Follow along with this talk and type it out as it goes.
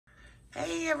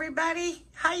Hey everybody,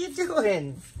 how you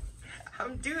doing?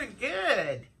 I'm doing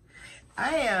good.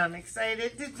 I am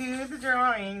excited to do the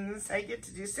drawings. I get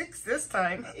to do 6 this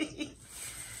time.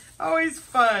 Always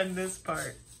fun, this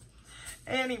part.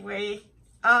 Anyway,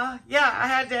 yeah, I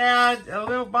had to add a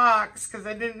little box because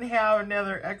I didn't have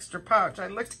another extra pouch. I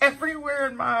looked everywhere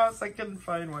in my house, I couldn't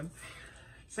find one.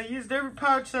 So I used every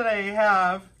pouch that I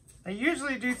have. I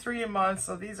usually do 3 a month,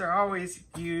 so these are always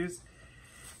used.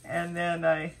 And then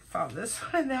I found this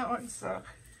one and that one, so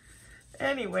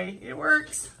anyway, it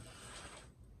works.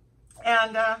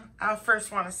 And I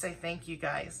first want to say thank you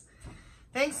guys.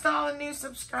 Thanks to all the new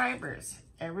subscribers.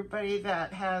 Everybody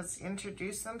that has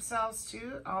introduced themselves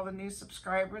to, all the new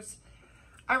subscribers.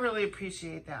 I really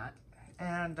appreciate that.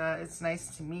 And it's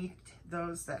nice to meet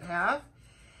those that have.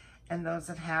 And those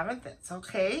that haven't, that's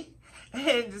okay.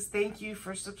 And just thank you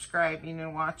for subscribing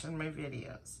and watching my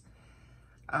videos.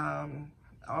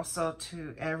 Also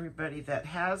to everybody that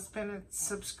has been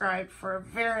subscribed for a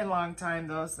very long time,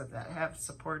 those that have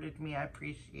supported me, I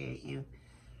appreciate you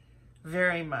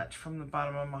very much from the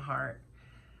bottom of my heart.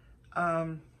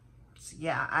 So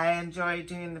yeah, I enjoy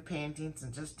doing the paintings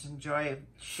and just enjoy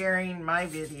sharing my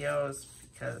videos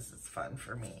because it's fun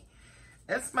for me.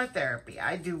 It's my therapy.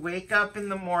 I do wake up in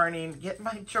the morning, get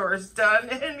my chores done,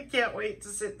 and can't wait to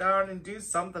sit down and do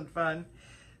something fun.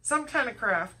 Some kind of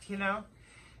craft, you know?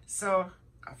 So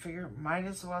I figure might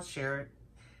as well share it,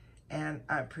 and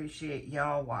I appreciate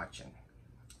y'all watching.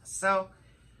 So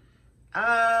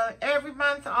every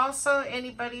month also,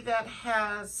 anybody that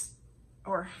has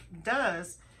or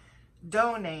does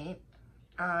donate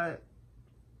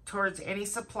towards any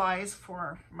supplies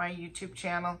for my YouTube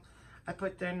channel, I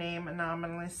put their name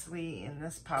anonymously in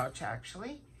this pouch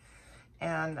actually,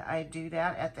 and I do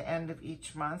that at the end of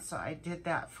each month. So I did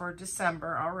that for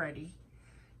December already.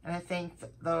 And I thank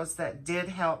those that did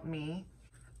help me.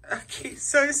 Okay,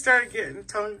 so I started getting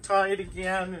tongue-tied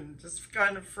again and just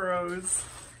kind of froze.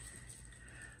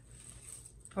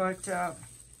 But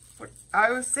what I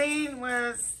was saying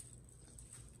was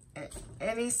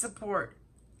any support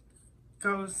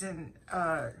goes in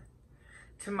to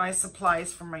my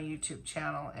supplies for my YouTube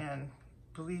channel. And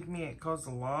believe me, it goes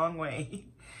a long way.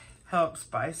 Helps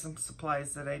buy some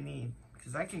supplies that I need.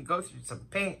 Because I can go through some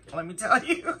paint, let me tell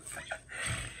you.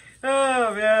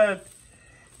 Oh, man.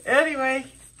 Anyway,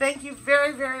 thank you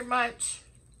very, very much.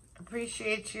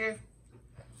 Appreciate you.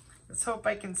 Let's hope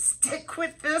I can stick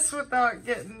with this without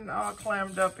getting all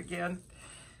clammed up again.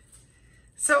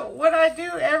 So what I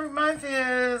do every month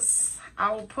is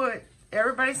I will put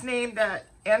everybody's name that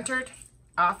entered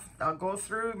off. I'll go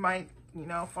through my,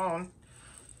 phone.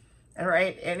 And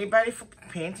write anybody for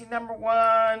painting number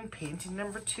 1, painting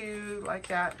number 2, like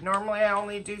that. Normally I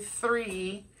only do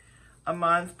 3 a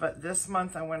month, but this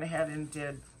month I went ahead and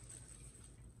did,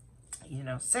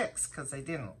 6, because I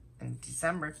didn't in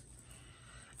December.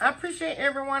 I appreciate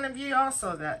every one of you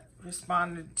also that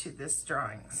responded to this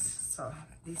drawings. So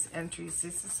these entries,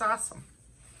 this is awesome.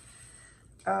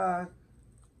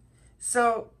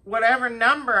 So whatever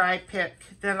number I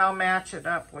pick, then I'll match it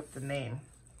up with the name.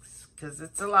 Because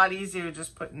it's a lot easier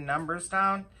just putting numbers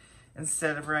down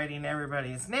instead of writing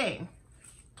everybody's name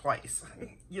twice,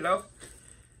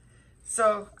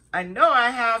 So I know I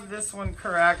have this one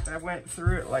correct. I went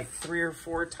through it like 3 or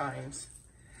 4 times.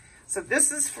 So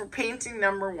this is for painting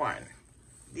number 1.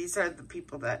 These are the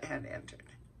people that had entered.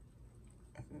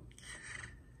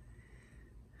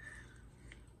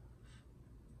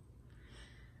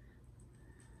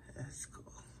 That's cool.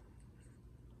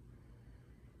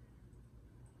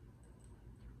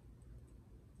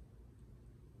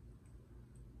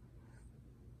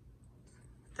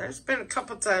 There's been a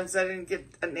couple times I didn't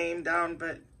get a name down,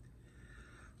 but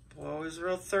boy, I was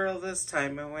real thorough this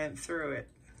time. I went through it.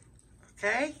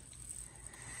 Okay?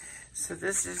 So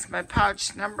this is my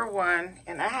pouch number 1.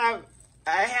 And I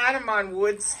had them on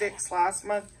wood sticks last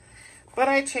month, but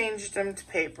I changed them to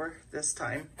paper this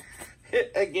time.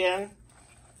 Again.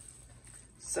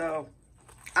 So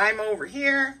I'm over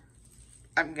here.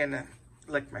 I'm going to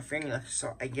lick my finger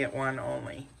so I get one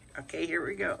only. Okay, here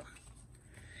we go.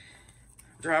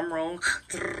 Drum roll.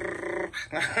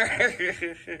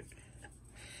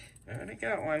 Already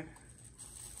got one.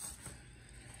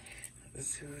 Let's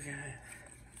see what we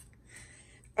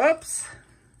got. Oops.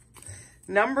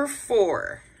 Number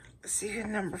 4. Let's see who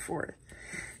number 4.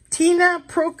 Tina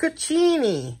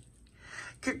Procaccini.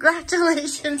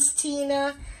 Congratulations,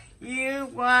 Tina. You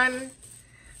won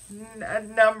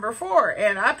number 4.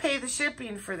 And I pay the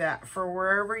shipping for that, for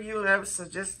wherever you live. So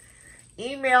just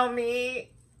email me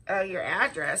your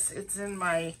address. It's in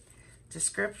my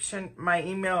description. My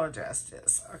email address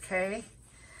is, okay?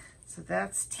 So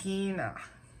that's Tina.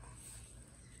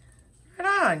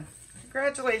 Right on.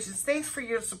 Congratulations. Thanks for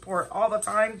your support all the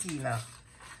time, Tina.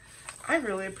 I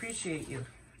really appreciate you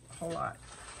a whole lot.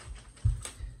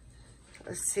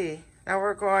 Let's see. Now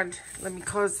we're going, let me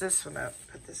close this one up.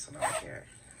 Put this one over here.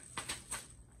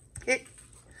 Okay.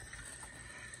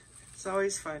 It's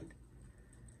always fun.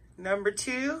 Number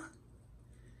 2.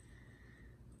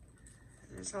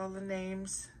 There's all the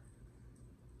names.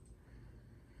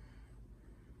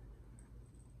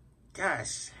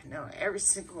 Gosh, I know every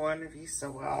single one of you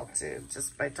so well, too,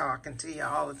 just by talking to you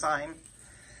all the time.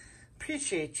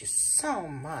 Appreciate you so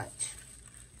much.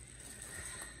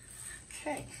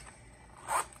 Okay.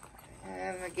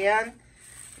 And again,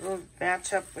 we'll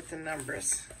match up with the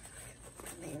numbers.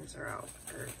 The names are out,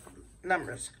 or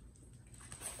numbers.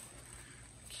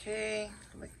 Okay,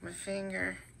 lick my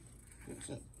finger.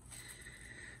 Okay.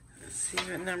 Let's see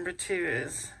what number 2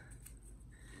 is.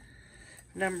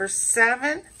 Number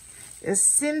 7 is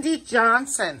Cindy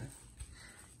Johnson.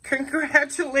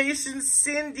 Congratulations,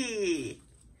 Cindy.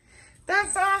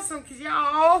 That's awesome, because you're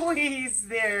always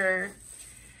there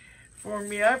for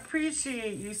me. I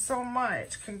appreciate you so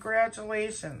much.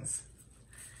 Congratulations.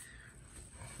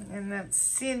 And that's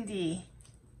Cindy.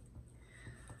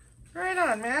 Right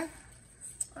on, man.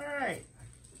 All right.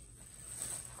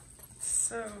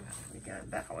 So, we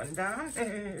got that one down.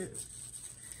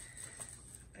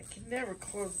 I can never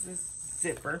close this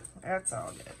zipper. That's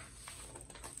all good.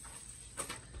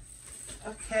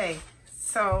 Okay,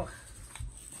 so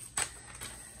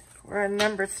we're on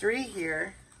number 3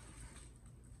 here.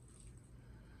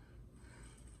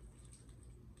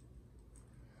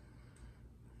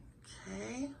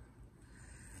 Okay.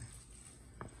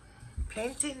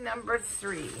 Painting number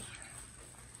 3.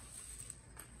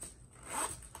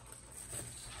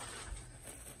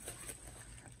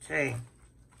 Okay.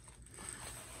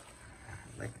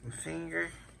 Lick my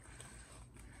finger.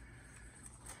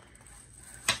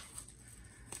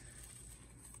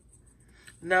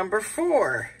 Number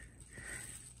 4.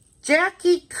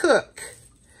 Jackie Cook.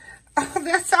 Oh,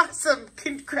 that's awesome.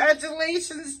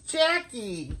 Congratulations,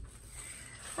 Jackie.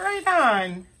 Right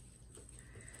on.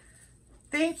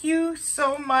 Thank you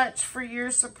so much for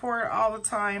your support all the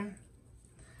time.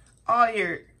 All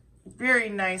your very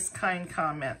nice, kind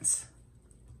comments.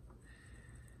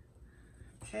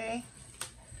 Okay.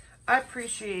 I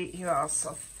appreciate you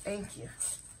also. Thank you.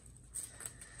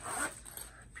 I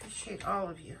appreciate all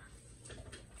of you.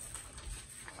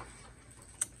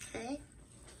 Okay.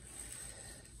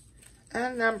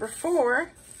 And number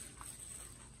 4.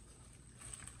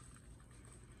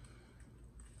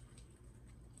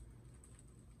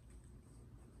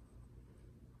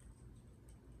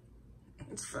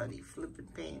 It's funny, flipping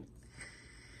paint.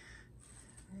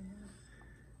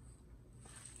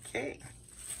 Okay.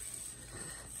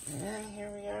 And here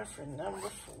we are for number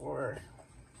 4.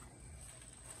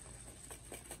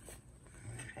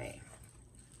 Okay.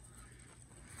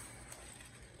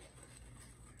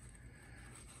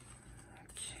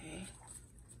 Okay.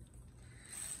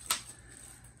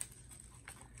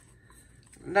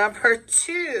 Number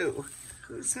 2.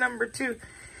 Who's number 2?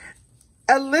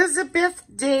 Elizabeth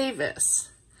Davis.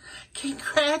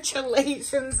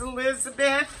 Congratulations,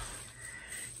 Elizabeth.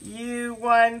 You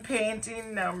won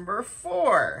painting number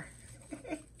 4.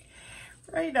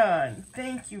 Right on.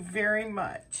 Thank you very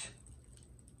much.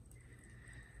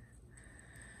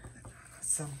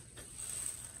 Awesome.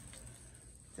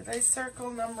 Did I circle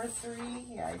number 3?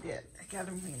 Yeah, I did. I got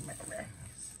them in my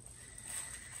rings.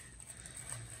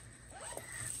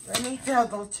 Let me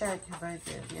double check if I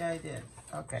did. Yeah, I did.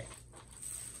 Okay.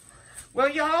 Well,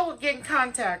 y'all will get in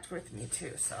contact with me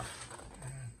too, so.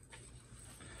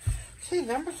 Okay,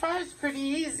 number 5 is pretty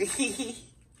easy.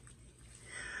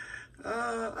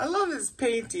 I love this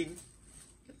painting.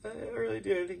 I really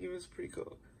do. I think it was pretty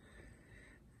cool.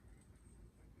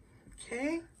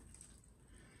 Okay.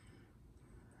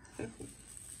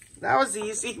 That was the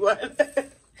easy one.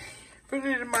 Put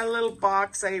it in my little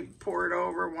box I poured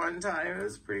over one time. It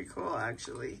was pretty cool,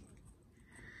 actually.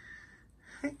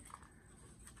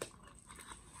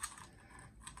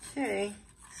 Okay,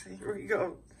 so here we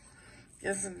go.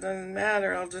 Guess it doesn't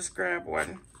matter. I'll just grab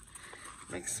one.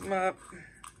 Mix them up.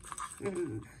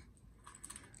 I'll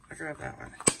grab that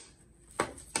one.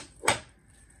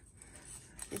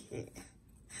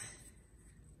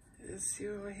 Let's see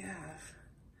what we have.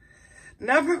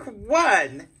 Number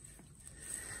 1.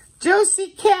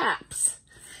 Josie Caps.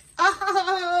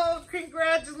 Oh,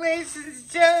 congratulations,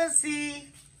 Josie.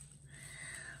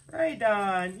 Right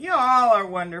on. You all are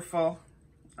wonderful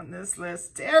on this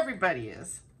list. Everybody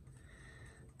is.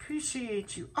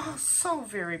 Appreciate you all so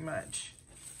very much.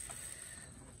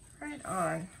 Right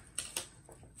on.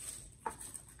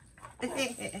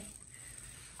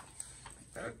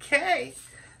 Okay.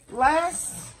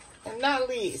 Last and not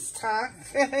least, huh?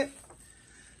 Okay.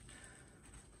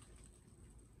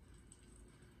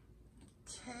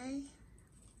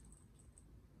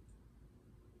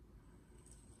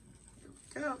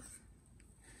 Here we go.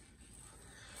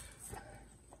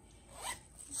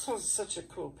 This was such a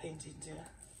cool painting, too.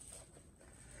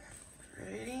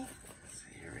 Ready? So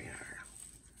here we are.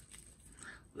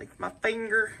 Lick my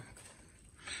finger.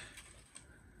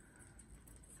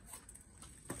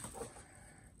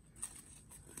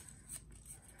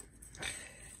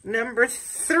 Number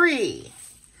 3,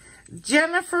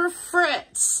 Jennifer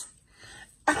Fritz.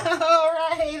 All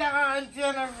right on,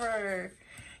 Jennifer.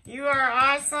 You are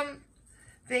awesome.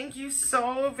 Thank you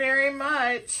so very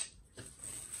much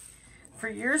for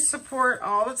your support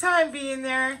all the time being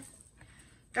there.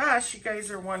 Gosh, you guys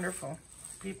are wonderful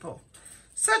people.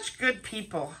 Such good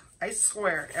people. I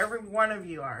swear, every one of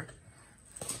you are.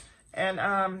 And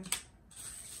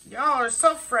y'all are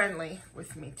so friendly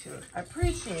with me too. I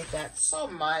appreciate that so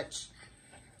much.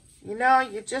 You know,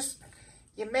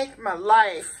 you make my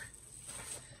life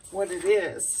what it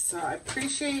is. So I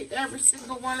appreciate every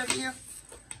single one of you.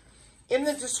 In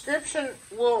the description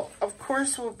of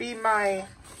course, will be my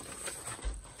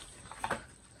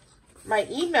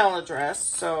email address.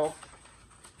 So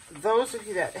those of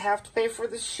you that have to pay for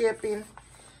the shipping,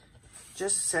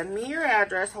 just send me your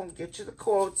address. I'll get you the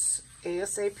quotes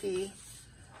ASAP.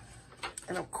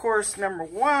 And of course, number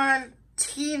 1,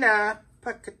 Tina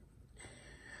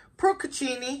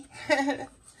Procaccini.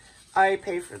 I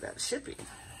pay for that shipping.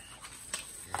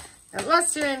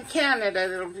 Unless you're in Canada,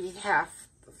 it'll be half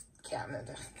of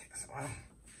Canada. So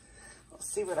I'll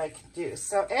see what I can do.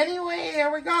 So anyway,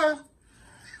 there we go.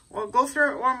 We'll go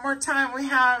through it one more time. We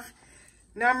have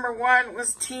number 1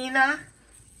 was Tina.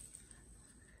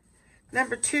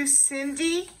 Number 2,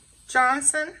 Cindy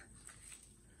Johnson.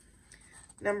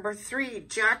 Number 3,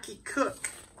 Jackie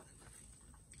Cook.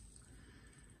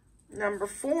 Number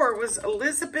 4 was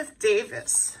Elizabeth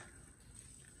Davis.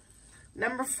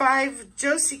 Number 5,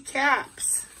 Josie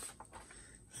Caps.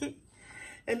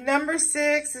 And number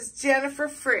 6 is Jennifer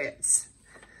Fritz.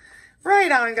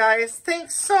 Right on, guys.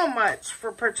 Thanks so much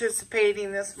for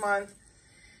participating this month.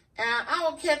 And I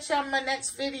will catch you on my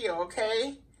next video,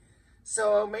 okay?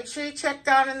 So make sure you check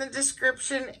down in the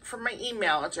description for my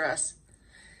email address.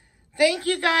 Thank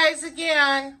you guys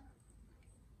again.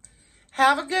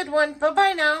 Have a good one.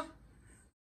 Bye-bye now.